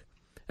bike.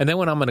 And then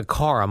when I'm in a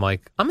car, I'm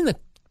like, I'm in the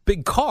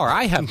big car.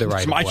 I have the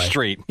right of way. It's my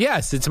street.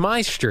 Yes, it's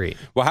my street.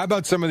 Well, how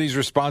about some of these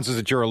responses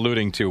that you're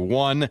alluding to?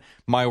 1,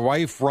 my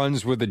wife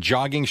runs with a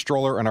jogging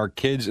stroller and our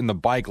kids in the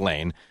bike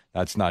lane.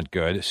 That's not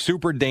good.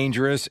 Super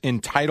dangerous,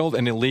 entitled,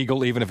 and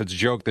illegal, even if it's a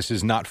joke. This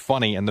is not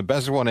funny. And the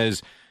best one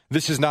is,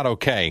 this is not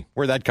okay.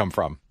 Where'd that come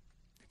from?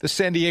 The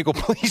San Diego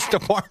Police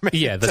Department.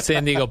 Yeah, the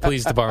San Diego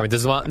Police Department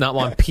does not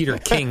want Peter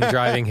King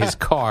driving his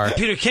car.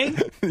 Peter King?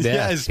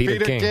 Yeah, Yes,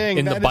 Peter King.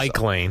 In the bike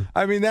lane.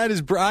 I mean,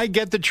 I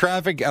get the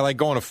traffic. I like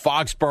going to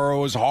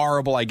Foxborough is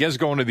horrible. I guess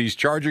going to these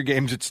Charger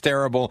games, it's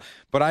terrible.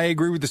 But I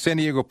agree with the San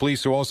Diego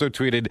Police, who also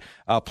tweeted,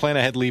 plan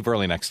ahead, leave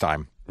early next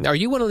time. Are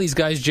you one of these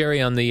guys,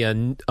 Jerry, on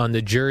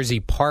the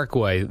Jersey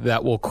Parkway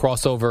that will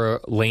cross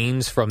over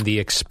lanes from the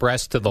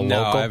express to the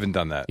local? No, I haven't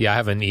done that. Yeah, I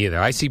haven't either.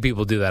 I see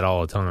people do that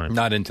all the time.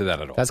 Not into that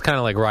at all. That's kind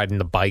of like riding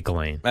the bike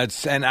lane.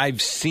 And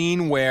I've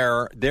seen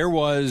where there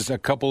was a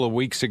couple of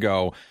weeks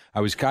ago,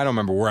 I don't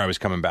remember where I was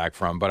coming back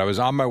from, but I was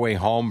on my way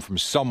home from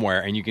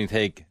somewhere, and you can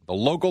take the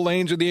local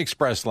lanes or the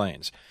express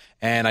lanes.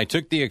 And I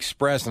took the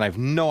express, and I have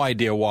no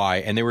idea why,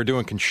 and they were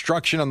doing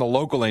construction on the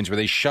local lanes where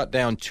they shut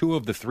down 2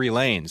 of the 3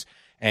 lanes.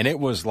 And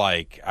it was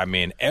like, I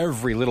mean,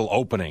 every little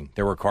opening,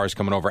 there were cars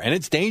coming over. And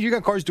it's dangerous. You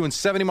got cars doing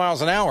 70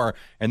 miles an hour,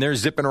 and they're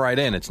zipping right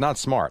in. It's not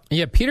smart.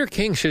 Yeah, Peter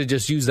King should have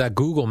just used that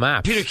Google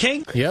Maps. Peter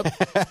King? Yep.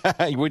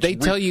 They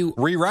tell you.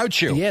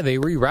 Reroute you. Yeah, they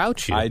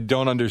reroute you. I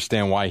don't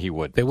understand why he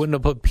would. They wouldn't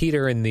have put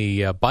Peter in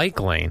the bike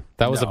lane.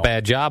 That was a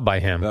bad job by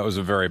him. That was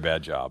a very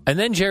bad job. And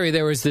then, Jerry,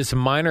 there was this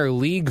minor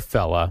league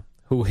fella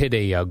who hit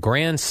a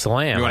grand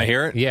slam. You want to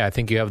hear it? Yeah, I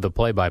think you have the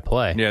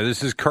play-by-play. Yeah,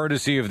 this is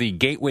courtesy of the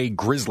Gateway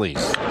Grizzlies.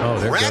 Oh,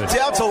 they're Wrapped good.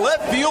 out to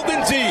left field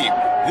and deep.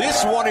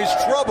 This one is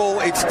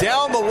trouble. It's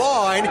down the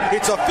line.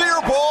 It's a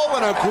fair ball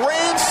and a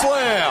grand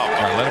slam.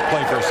 All right, let it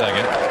play for a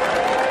second.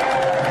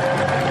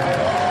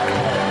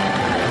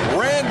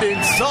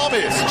 Brandon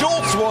Thomas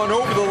jolts one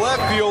over the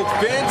left field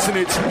fence, and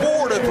it's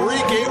 4-3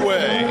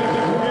 Gateway.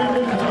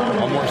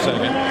 One more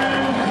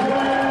second.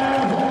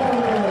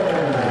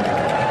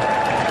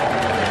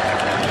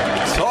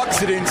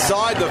 Tucks it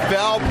inside the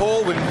foul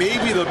pole, and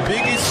maybe the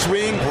biggest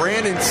swing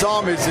Brandon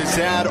Thomas has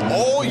had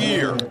all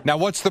year. Now,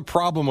 what's the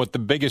problem with the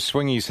biggest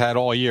swing he's had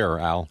all year,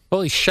 Al?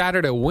 Well, he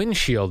shattered a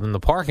windshield in the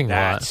parking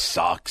lot. That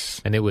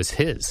sucks. And it was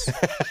his.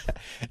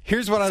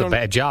 Here's what It's a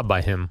bad job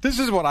by him. This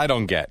is what I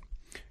don't get.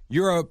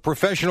 You're a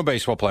professional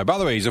baseball player. By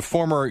the way, he's a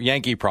former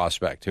Yankee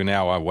prospect who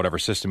now, whatever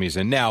system he's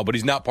in now, but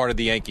he's not part of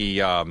the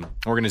Yankee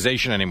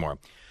organization anymore.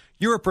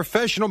 You're a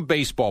professional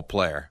baseball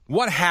player.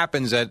 What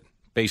happens at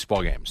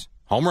baseball games?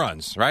 Home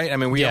runs, right? I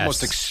mean, we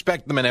almost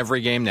expect them in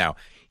every game now.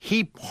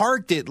 He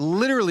parked it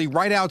literally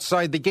right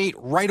outside the gate,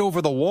 right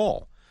over the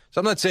wall. So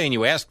I'm not saying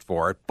you asked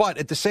for it, but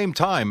at the same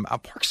time, I'll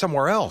park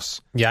somewhere else.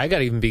 Yeah, I got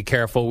to even be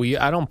careful.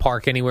 I don't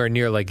park anywhere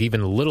near like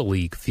even Little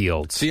League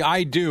fields. See,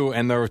 I do,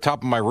 and the top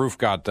of my roof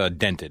got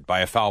dented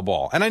by a foul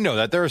ball. And I know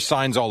that. There are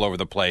signs all over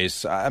the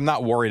place. I'm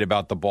not worried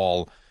about the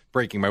ball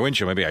breaking my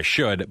windshield. Maybe I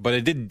should, but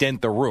it did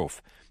dent the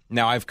roof.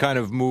 Now, I've kind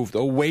of moved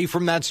away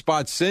from that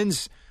spot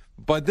since,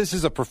 but this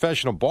is a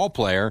professional ball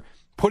player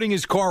putting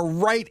his car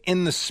right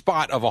in the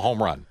spot of a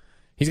home run.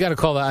 He's got to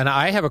call that. And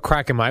I have a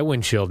crack in my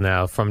windshield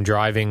now from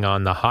driving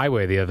on the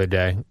highway the other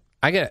day.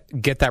 I got to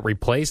get that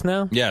replaced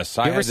now? Yes.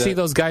 You ever see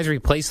those guys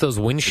replace those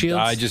windshields?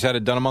 I just had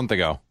it done a month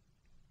ago.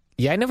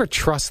 Yeah, I never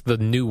trust the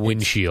new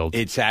windshield.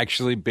 It's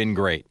actually been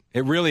great.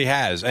 It really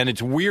has. And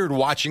it's weird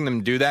watching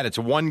them do that. It's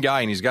one guy,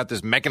 and he's got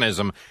this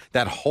mechanism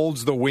that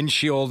holds the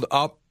windshield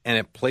up, and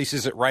it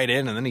places it right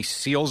in, and then he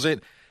seals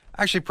it.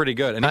 Actually pretty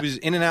good. And he was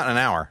in and out in an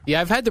hour. Yeah,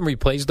 I've had them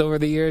replaced over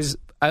the years.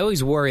 I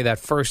always worry that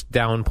first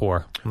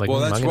downpour. I'm like,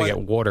 I'm going to get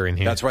water in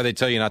here. That's why they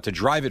tell you not to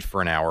drive it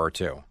for an hour or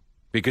two.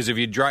 Because if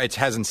you drive, it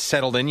hasn't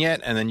settled in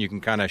yet, and then you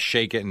can kind of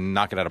shake it and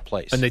knock it out of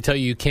place. And they tell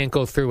you can't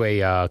go through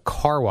a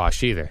car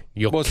wash either.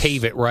 You'll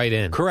cave it right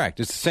in. Correct.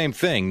 It's the same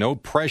thing. No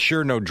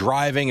pressure, no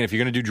driving. And if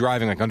you're going to do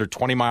driving like under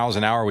 20 miles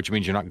an hour, which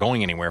means you're not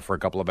going anywhere for a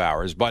couple of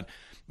hours. But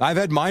I've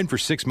had mine for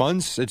 6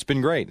 months. It's been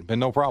great. Been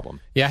no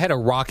problem. Yeah, I had a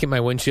rock in my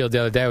windshield the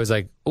other day. I was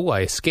like, oh,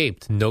 I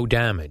escaped. No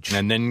damage.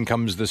 And then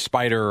comes the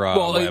spider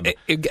web.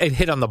 It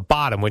hit on the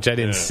bottom, which I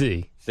didn't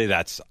see. See,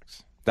 that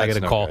sucks. I got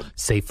to call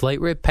Safe Flight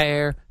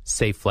Repair,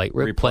 Safe Flight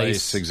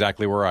Replace.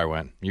 Exactly where I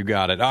went. You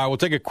got it. All right, we'll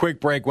take a quick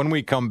break. When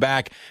we come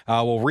back,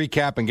 we'll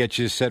recap and get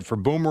you set for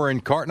Boomer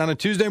and Carton on a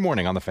Tuesday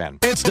morning on The Fan.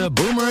 It's the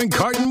Boomer and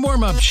Carton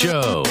warm-up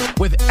show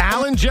with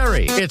Al and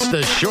Jerry. It's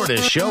the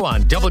shortest show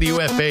on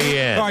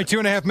WFAN. All right,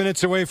 2.5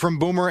 minutes away from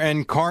Boomer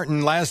and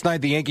Carton. Last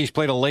night, the Yankees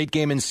played a late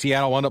game in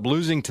Seattle, wound up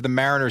losing to the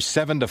Mariners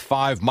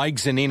 7-5. Mike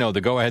Zunino,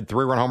 the go-ahead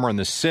 3-run homer in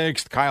the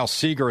 6th. Kyle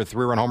Seager, a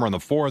 3-run homer in the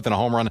 4th, and a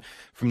home run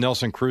from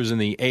Nelson Cruz in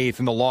the 8th.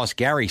 In the loss,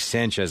 Gary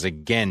Sanchez,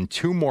 again,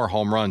 2 more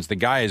home runs. The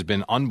guy has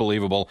been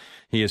unbelievable.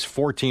 He is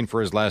 14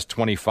 for his last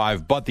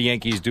 25, but the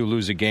Yankees do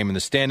lose a game in the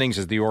standings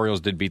as the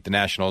Orioles did beat the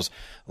Nationals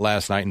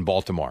last night in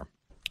Baltimore.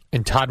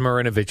 And Todd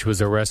Marinovich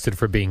was arrested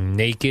for being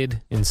naked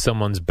in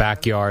someone's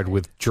backyard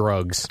with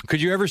drugs.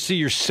 Could you ever see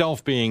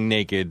yourself being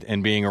naked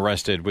and being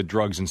arrested with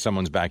drugs in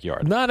someone's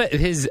backyard? Not at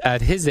his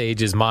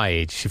age is my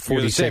age,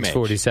 46,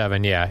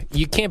 47, yeah.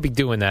 You can't be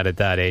doing that at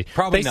that age.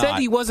 Probably They not. said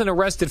he wasn't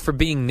arrested for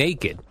being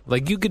naked.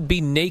 Like, you could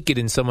be naked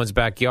in someone's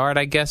backyard,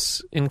 I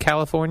guess, in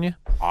California.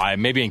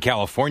 Maybe in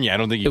California. I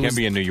don't think you can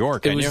be in New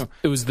York, can you?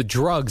 It was the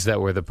drugs that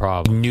were the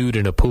problem. Nude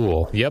in a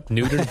pool. Yep,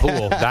 nude in a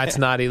pool. That's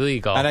not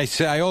illegal. And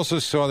I also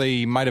saw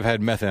they might have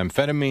had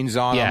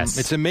methamphetamines on them.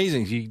 It's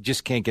amazing. You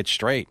just can't get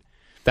straight.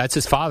 That's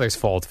his father's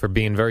fault for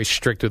being very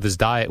strict with his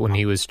diet when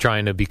he was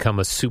trying to become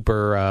a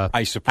super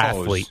I suppose,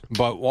 athlete.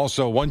 But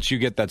also, once you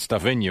get that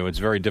stuff in you, it's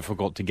very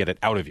difficult to get it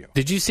out of you.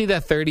 Did you see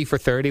that 30 for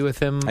 30 with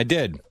him? I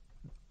did.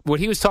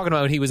 What he was talking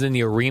about when he was in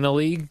the Arena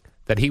League,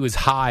 that he was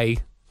high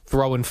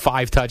throwing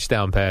 5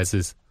 touchdown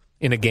passes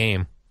in a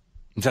game.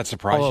 Does that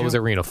surprise you? It was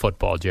arena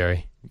football,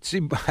 Jerry.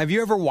 See, have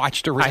you ever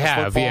watched arena football?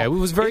 I have, yeah. It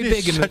was very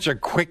big. Such a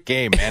quick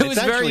game, man. It was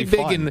very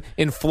big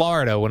in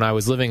Florida when I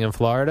was living in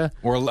Florida.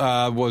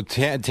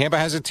 Tampa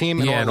has a team,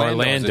 and in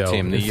Orlando. Has a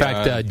team. In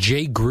fact,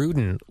 Jay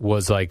Gruden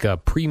was like a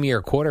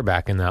premier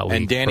quarterback in that league.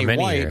 And Danny for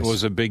many White years.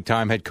 was a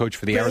big-time head coach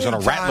for the Arizona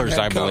Rattlers,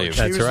 I believe.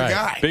 That's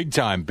right. Big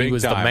time. He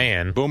was the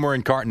man. Boomer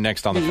and Carton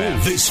next on the Fan.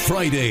 This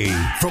Friday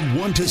from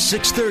 1 to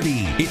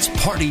 6:30, it's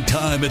party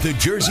time at the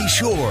Jersey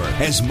Shore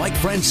as Mike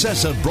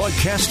Francesa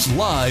broadcasts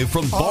live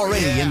from Bar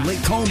A in Lake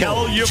Como.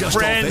 Tell your just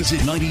friend. off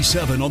exit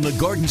 97 on the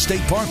Garden State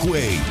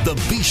Parkway. The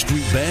B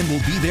Street Band will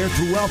be there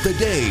throughout the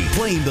day,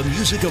 playing the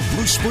music of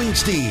Bruce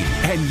Springsteen.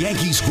 And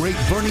Yankees great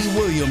Bernie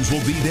Williams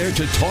will be there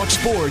to talk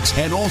sports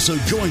and also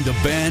join the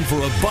band for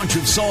a bunch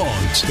of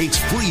songs. It's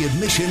free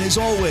admission as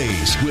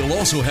always. We'll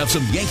also have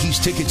some Yankees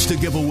tickets to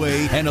give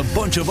away and a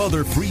bunch of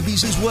other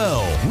freebies as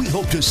well. We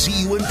hope to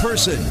see you in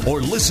person or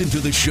listen to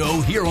the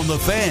show here on The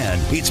Fan.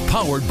 It's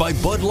powered by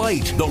Bud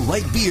Light, the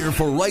right beer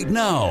for right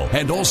now.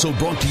 And also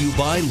brought to you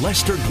by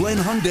Lester Glenn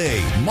Hyundai,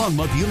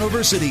 Monmouth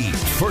University,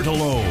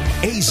 Fertilome,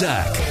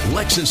 AZAC,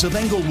 Lexus of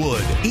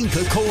Englewood,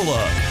 Inca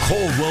Cola,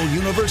 Caldwell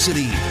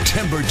University,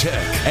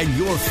 TimberTech, and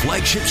your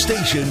flagship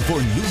station for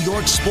New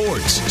York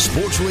sports.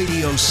 Sports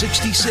Radio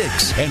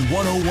 66 and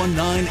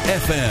 101.9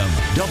 FM,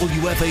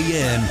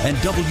 WFAN and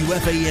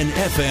WFAN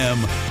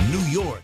FM, New York.